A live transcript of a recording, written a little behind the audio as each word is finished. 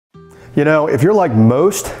You know, if you're like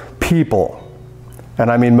most people,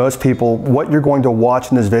 and I mean most people, what you're going to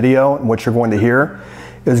watch in this video and what you're going to hear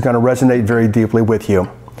is going to resonate very deeply with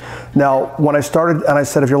you. Now, when I started and I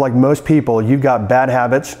said if you're like most people, you've got bad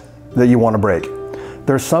habits that you want to break.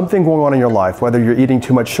 There's something going on in your life, whether you're eating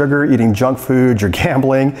too much sugar, eating junk food, you're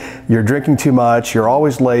gambling, you're drinking too much, you're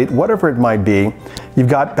always late, whatever it might be, you've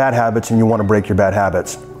got bad habits and you want to break your bad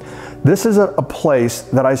habits. This is a place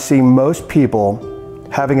that I see most people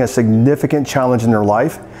having a significant challenge in their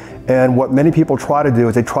life. And what many people try to do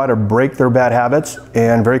is they try to break their bad habits,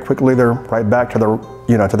 and very quickly they're right back to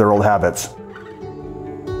their, to their old habits.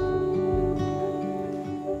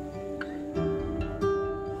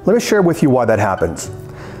 Let me share with you why that happens.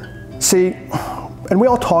 See, and we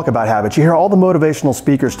all talk about habits. You hear all the motivational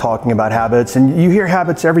speakers talking about habits, and you hear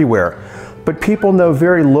habits everywhere. But people know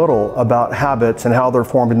very little about habits and how they're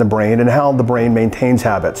formed in the brain and how the brain maintains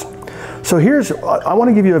habits. So I want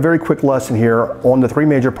to give you a very quick lesson here on the three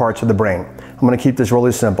major parts of the brain. I'm going to keep this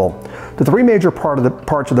really simple. The three major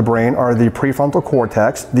parts of the brain are the prefrontal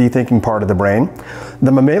cortex, the thinking part of the brain,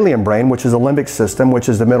 the mammalian brain, which is the limbic system, which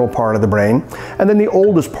is the middle part of the brain, and then the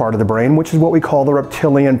oldest part of the brain, which is what we call the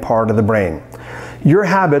reptilian part of the brain. Your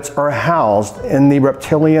habits are housed in the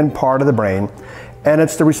reptilian part of the brain, and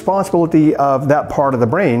it's the responsibility of that part of the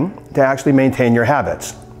brain to actually maintain your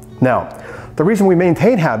habits. Now, the reason we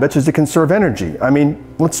maintain habits is to conserve energy. I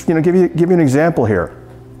mean, let's give you an example here.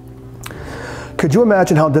 Could you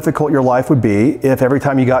imagine how difficult your life would be if every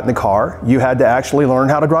time you got in the car, you had to actually learn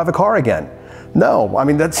how to drive a car again? No, I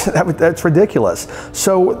mean, that's ridiculous.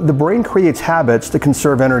 So the brain creates habits to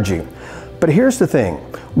conserve energy. But here's the thing,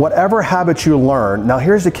 whatever habits you learn, now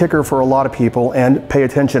here's the kicker for a lot of people, and pay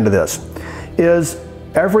attention to this, is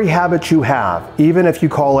every habit you have, even if you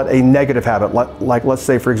call it a negative habit, like let's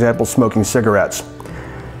say for example smoking cigarettes,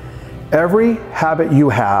 every habit you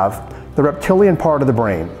have, the reptilian part of the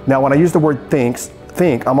brain. Now when I use the word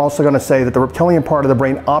think, I'm also going to say that the reptilian part of the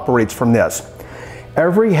brain operates from this.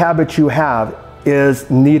 Every habit you have is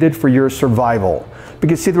needed for your survival.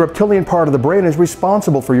 Because see, the reptilian part of the brain is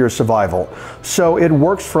responsible for your survival. So it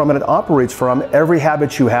works from and it operates from every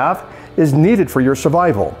habit you have is needed for your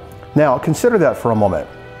survival. Now, consider that for a moment.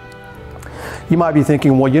 You might be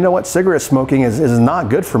thinking, well, you know what, cigarette smoking is not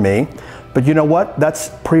good for me. But you know what? That's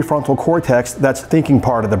prefrontal cortex, that's thinking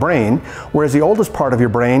part of the brain. Whereas the oldest part of your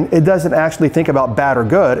brain, it doesn't actually think about bad or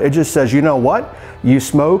good. It just says, you know what? You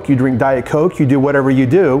smoke, you drink Diet Coke, you do whatever you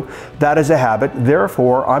do. That is a habit.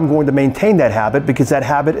 Therefore, I'm going to maintain that habit because that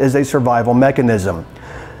habit is a survival mechanism.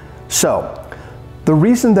 So, the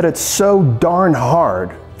reason that it's so darn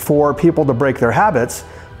hard for people to break their habits,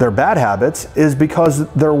 their bad habits, is because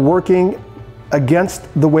they're working against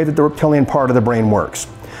the way that the reptilian part of the brain works.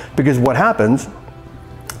 Because what happens,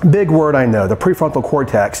 big word I know, the prefrontal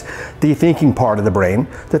cortex, the thinking part of the brain,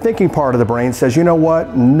 the thinking part of the brain says, you know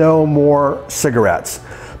what, no more cigarettes.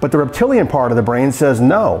 But the reptilian part of the brain says,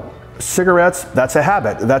 no, cigarettes, that's a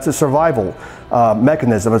habit, that's a survival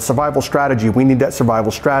mechanism, a survival strategy. We need that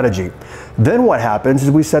survival strategy. Then what happens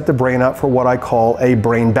is we set the brain up for what I call a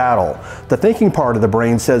brain battle. The thinking part of the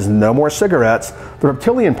brain says no more cigarettes. The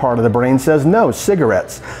reptilian part of the brain says no,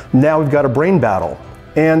 cigarettes. Now we've got a brain battle.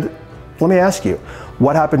 And let me ask you,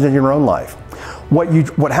 what happens in your own life?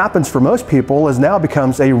 What happens for most people is now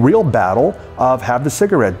becomes a real battle of have the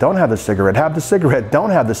cigarette, don't have the cigarette, have the cigarette, don't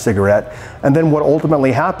have the cigarette. And then what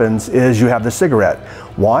ultimately happens is you have the cigarette.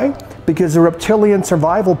 Why? Because the reptilian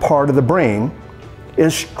survival part of the brain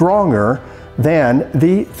is stronger than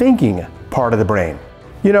the thinking part of the brain.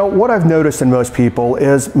 You know, what I've noticed in most people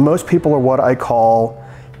is most people are what I call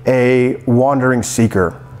a wandering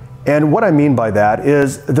seeker. And what I mean by that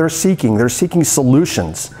is they're seeking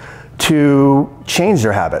solutions to change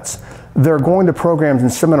their habits. They're going to programs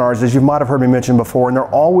and seminars, as you might have heard me mention before, and they're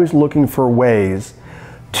always looking for ways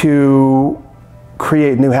to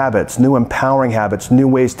create new habits, new empowering habits, new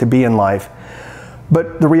ways to be in life.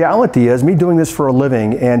 But the reality is, me doing this for a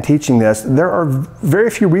living and teaching this, there are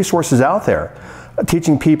very few resources out there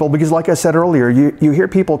teaching people, because like I said earlier, you hear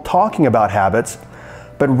people talking about habits,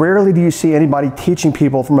 but rarely do you see anybody teaching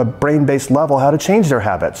people from a brain-based level how to change their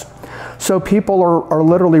habits. So people are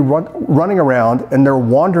literally running around and they're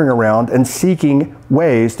wandering around and seeking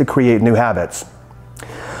ways to create new habits.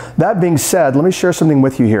 That being said, let me share something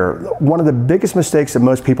with you here. One of the biggest mistakes that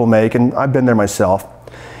most people make, and I've been there myself,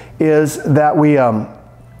 is that we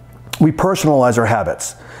personalize our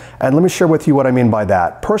habits. And let me share with you what I mean by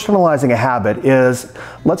that. Personalizing a habit is,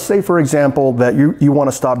 let's say for example that you want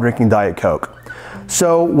to stop drinking Diet Coke.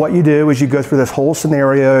 So what you do is you go through this whole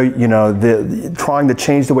scenario, trying to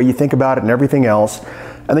change the way you think about it and everything else.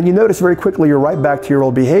 And then you notice very quickly you're right back to your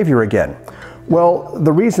old behavior again. Well,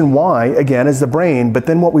 the reason why, again, is the brain, but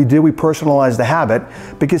then what we do, we personalize the habit,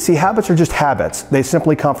 because see, habits are just habits. They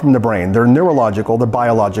simply come from the brain. They're neurological, they're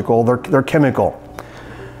biological, they're chemical.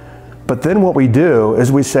 But then what we do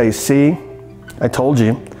is we say, see, I told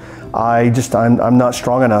you, I'm not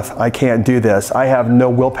strong enough. I can't do this. I have no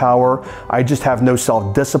willpower. I just have no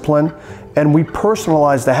self-discipline. And we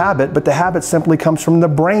personalize the habit, but the habit simply comes from the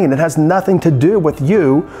brain. It has nothing to do with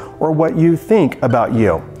you or what you think about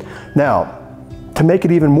you. Now, to make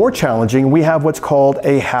it even more challenging, we have what's called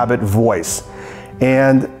a habit voice.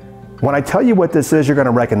 And when I tell you what this is, you're going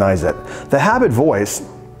to recognize it. The habit voice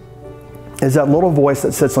is that little voice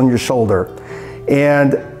that sits on your shoulder.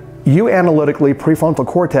 And you analytically, prefrontal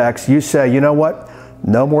cortex, you say, you know what?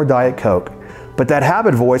 No more Diet Coke. But that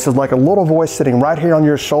habit voice is like a little voice sitting right here on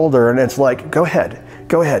your shoulder, and it's like, go ahead,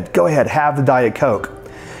 go ahead, go ahead, have the Diet Coke.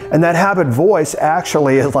 And that habit voice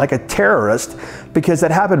actually is like a terrorist, because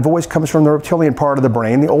that habit voice comes from the reptilian part of the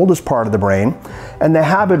brain, the oldest part of the brain. And the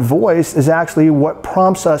habit voice is actually what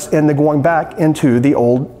prompts us into going back into the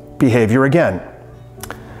old behavior again.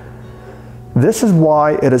 This is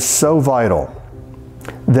why it is so vital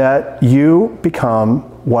that you become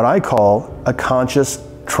what I call a conscious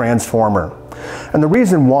transformer. And the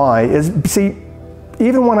reason why is, see,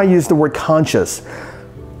 even when I use the word conscious,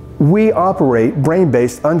 we operate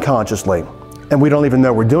brain-based unconsciously, and we don't even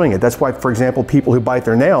know we're doing it. That's why, for example, people who bite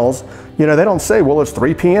their nails, you know, they don't say, well, it's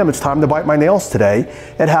 3 p.m., it's time to bite my nails today.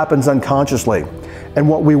 It happens unconsciously. And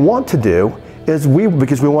what we want to do is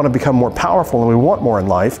because we want to become more powerful and we want more in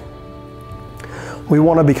life, we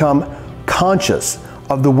want to become conscious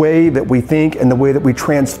of the way that we think and the way that we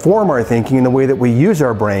transform our thinking and the way that we use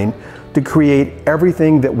our brain to create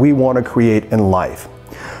everything that we want to create in life.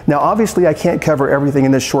 Now, obviously, I can't cover everything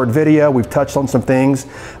in this short video. We've touched on some things,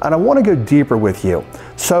 and I want to go deeper with you.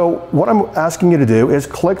 So what I'm asking you to do is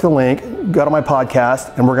click the link, go to my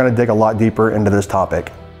podcast, and we're going to dig a lot deeper into this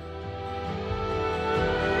topic.